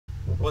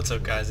What's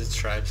up guys, it's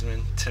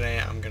Tribesman. Today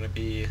I'm going to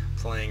be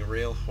playing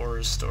Real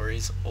Horror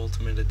Stories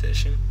Ultimate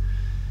Edition.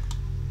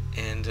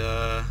 And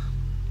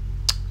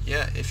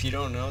yeah, if you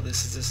don't know,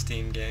 this is a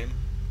Steam game.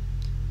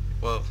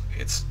 Well,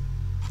 it's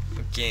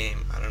a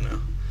game, I don't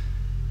know.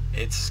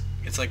 It's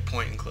like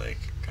point and click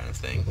kind of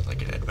thing,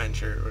 like an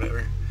adventure or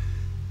whatever.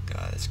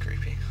 God, that's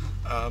creepy.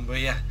 But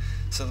yeah,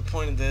 so the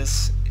point of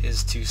this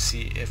is to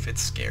see if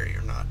it's scary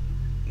or not.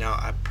 Now,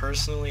 I'm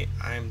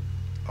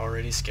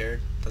already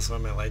scared. That's why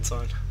my light's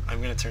on. I'm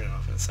gonna turn it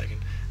off in a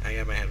second. I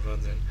got my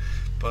headphones in.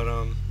 But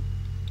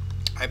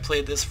I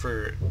played this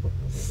for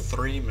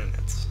 3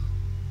 minutes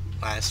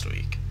last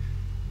week.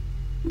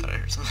 Thought I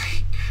heard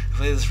something. I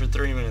played this for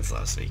 3 minutes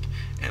last week,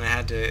 and I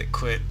had to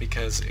quit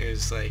because it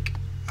was like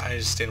I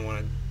just didn't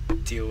want to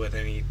deal with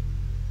any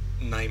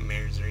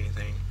nightmares or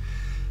anything.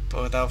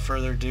 But without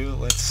further ado,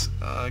 let's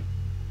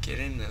get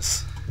in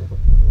this.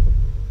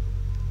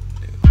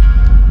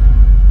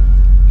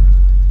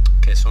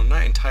 Okay, so I'm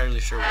not entirely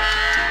sure what to do.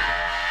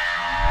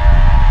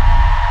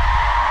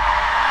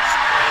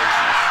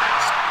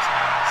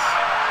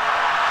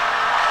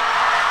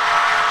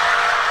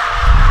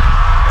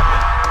 Got my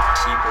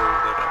keyboard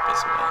lit up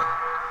as well.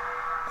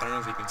 I don't know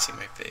if you can see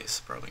my face,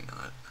 probably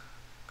not.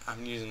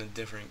 I'm using a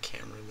different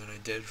camera than I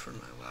did for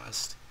my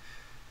last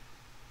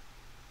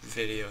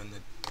video in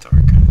the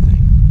dark kind of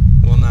thing.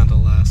 Well, not the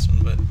last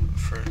one, but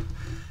for,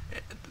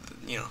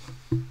 you know,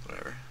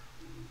 whatever.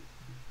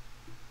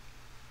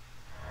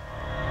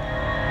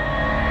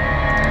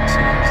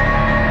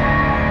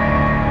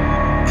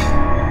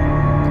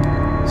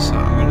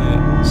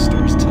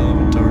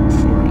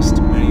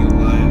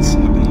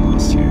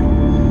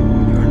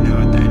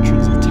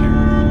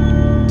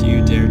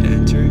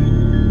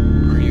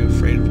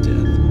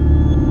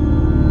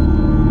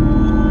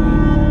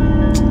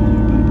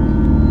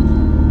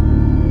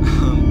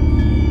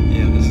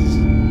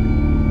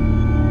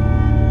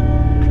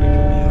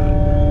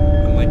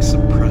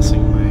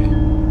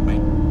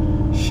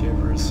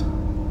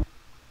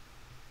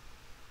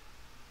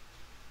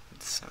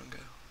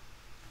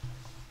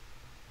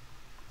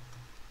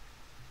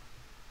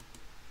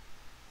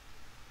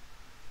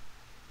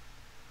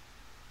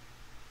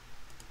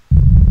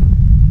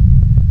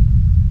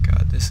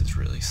 This is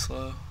really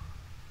slow.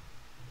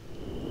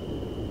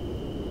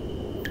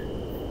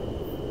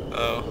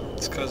 Oh,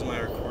 it's because my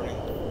recording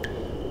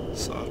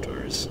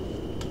software is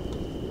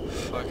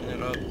fucking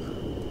it up.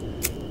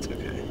 It's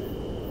okay.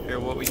 Here,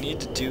 what we need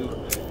to do,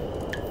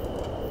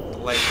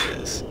 light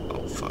this.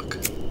 Oh, fuck.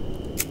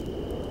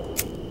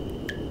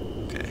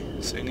 Okay,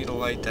 so we need to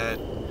light that.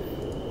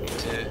 We need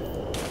to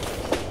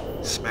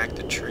smack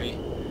the tree.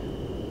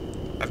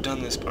 I've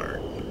done this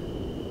part.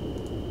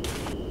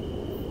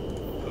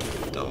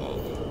 Doll.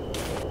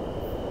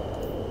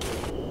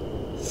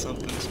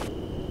 Something's...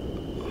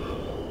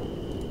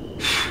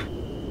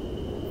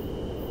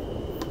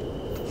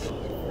 What the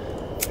fuck?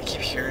 I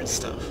keep hearing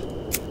stuff.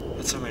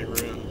 That's in my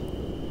room.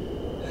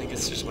 I think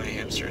it's just my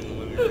hamster in the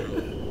living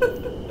room.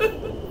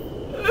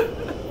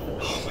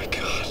 Oh my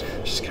god.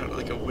 I just got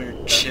like a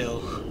weird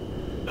chill.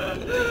 That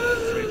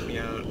thing freaked me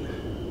out.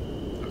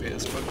 Okay,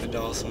 let's poke the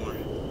doll some more.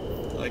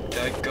 Like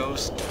that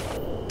ghost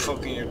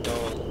poking your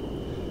doll.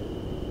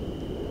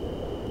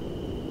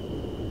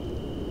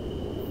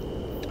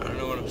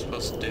 I'm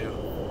supposed to do.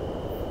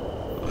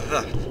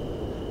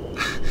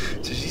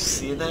 Did you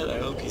see that? I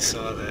hope you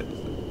saw that.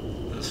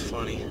 That was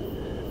funny.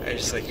 I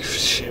just like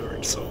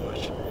shivered so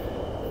much.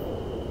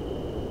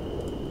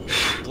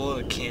 Blow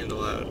a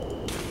candle out.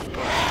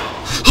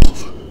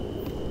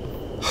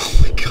 Oh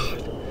my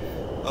god.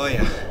 Oh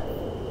yeah.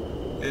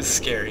 It's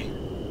scary.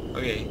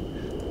 Okay.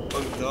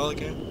 Poke the doll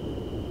again.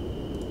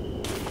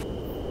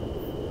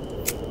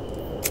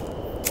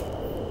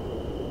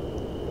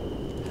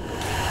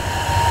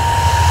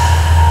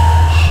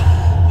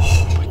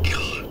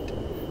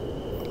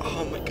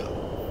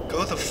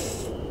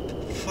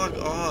 Fuck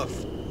off.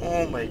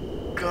 Oh my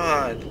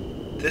god.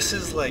 This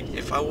is like,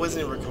 if I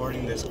wasn't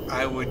recording this,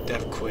 I would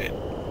def quit.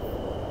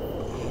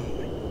 Oh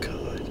my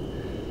god.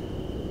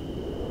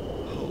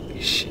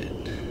 Holy shit.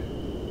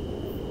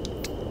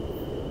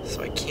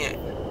 So I can't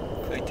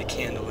light the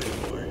candle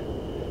anymore.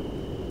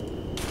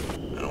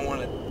 I don't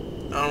wanna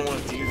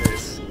do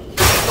this.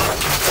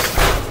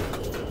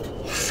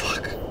 Oh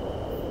fuck.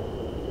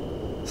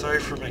 Sorry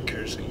for my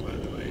cursing, by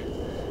the way.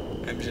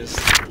 I'm just...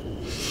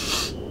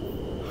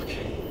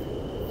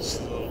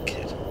 Just a little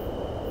kid.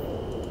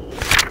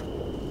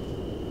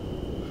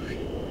 Okay.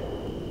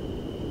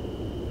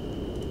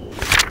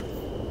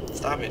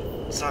 Stop it.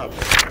 Stop.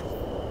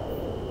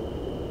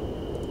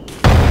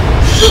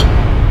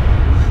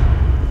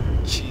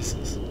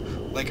 Jesus.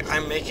 Like,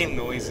 I'm making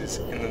noises,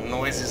 and the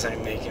noises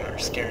I'm making are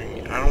scaring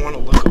me. I don't want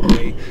to look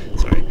away.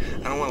 Sorry.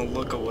 I don't want to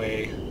look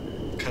away,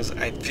 because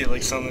I feel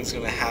like something's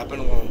going to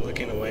happen while I'm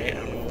looking away, and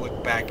I'm going to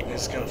look back, and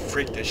it's going to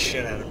freak the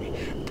shit out of me.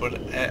 But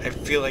I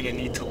feel like I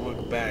need to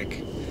look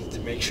back to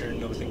make sure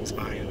nothing's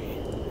behind me,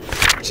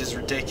 which is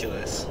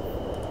ridiculous.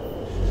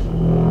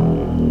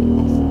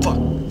 Oh, fuck.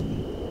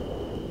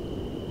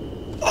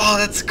 Oh,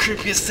 that's the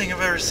creepiest thing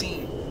I've ever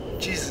seen.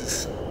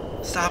 Jesus.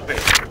 Stop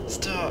it.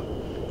 Stop.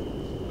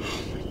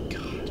 Oh my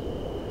god.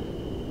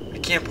 I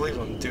can't believe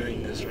I'm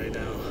doing this right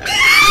now.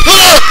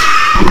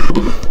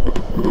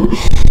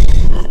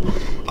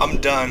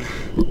 I'm done.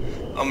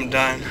 I'm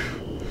done.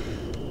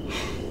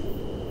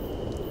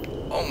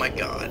 Oh my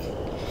god.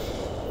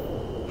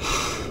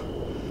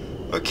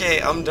 Okay,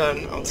 I'm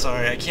done. I'm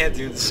sorry. I can't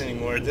do this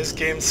anymore. This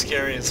game's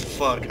scary as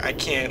fuck. I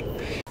can't.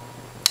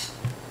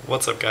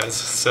 What's up, guys?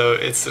 So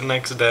it's the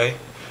next day,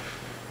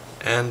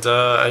 and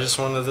I just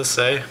wanted to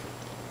say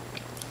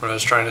what I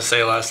was trying to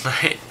say last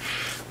night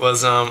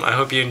was I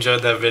hope you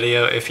enjoyed that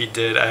video. If you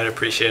did, I'd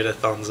appreciate a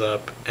thumbs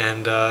up,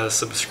 and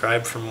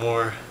subscribe for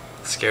more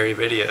scary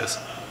videos.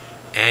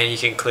 And you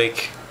can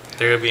click,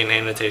 there will be an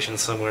annotation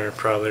somewhere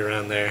probably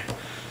around there,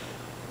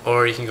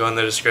 or you can go in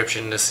the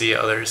description to see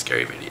other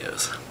scary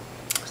videos.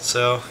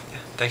 So, yeah,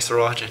 thanks for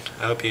watching.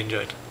 I hope you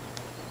enjoyed.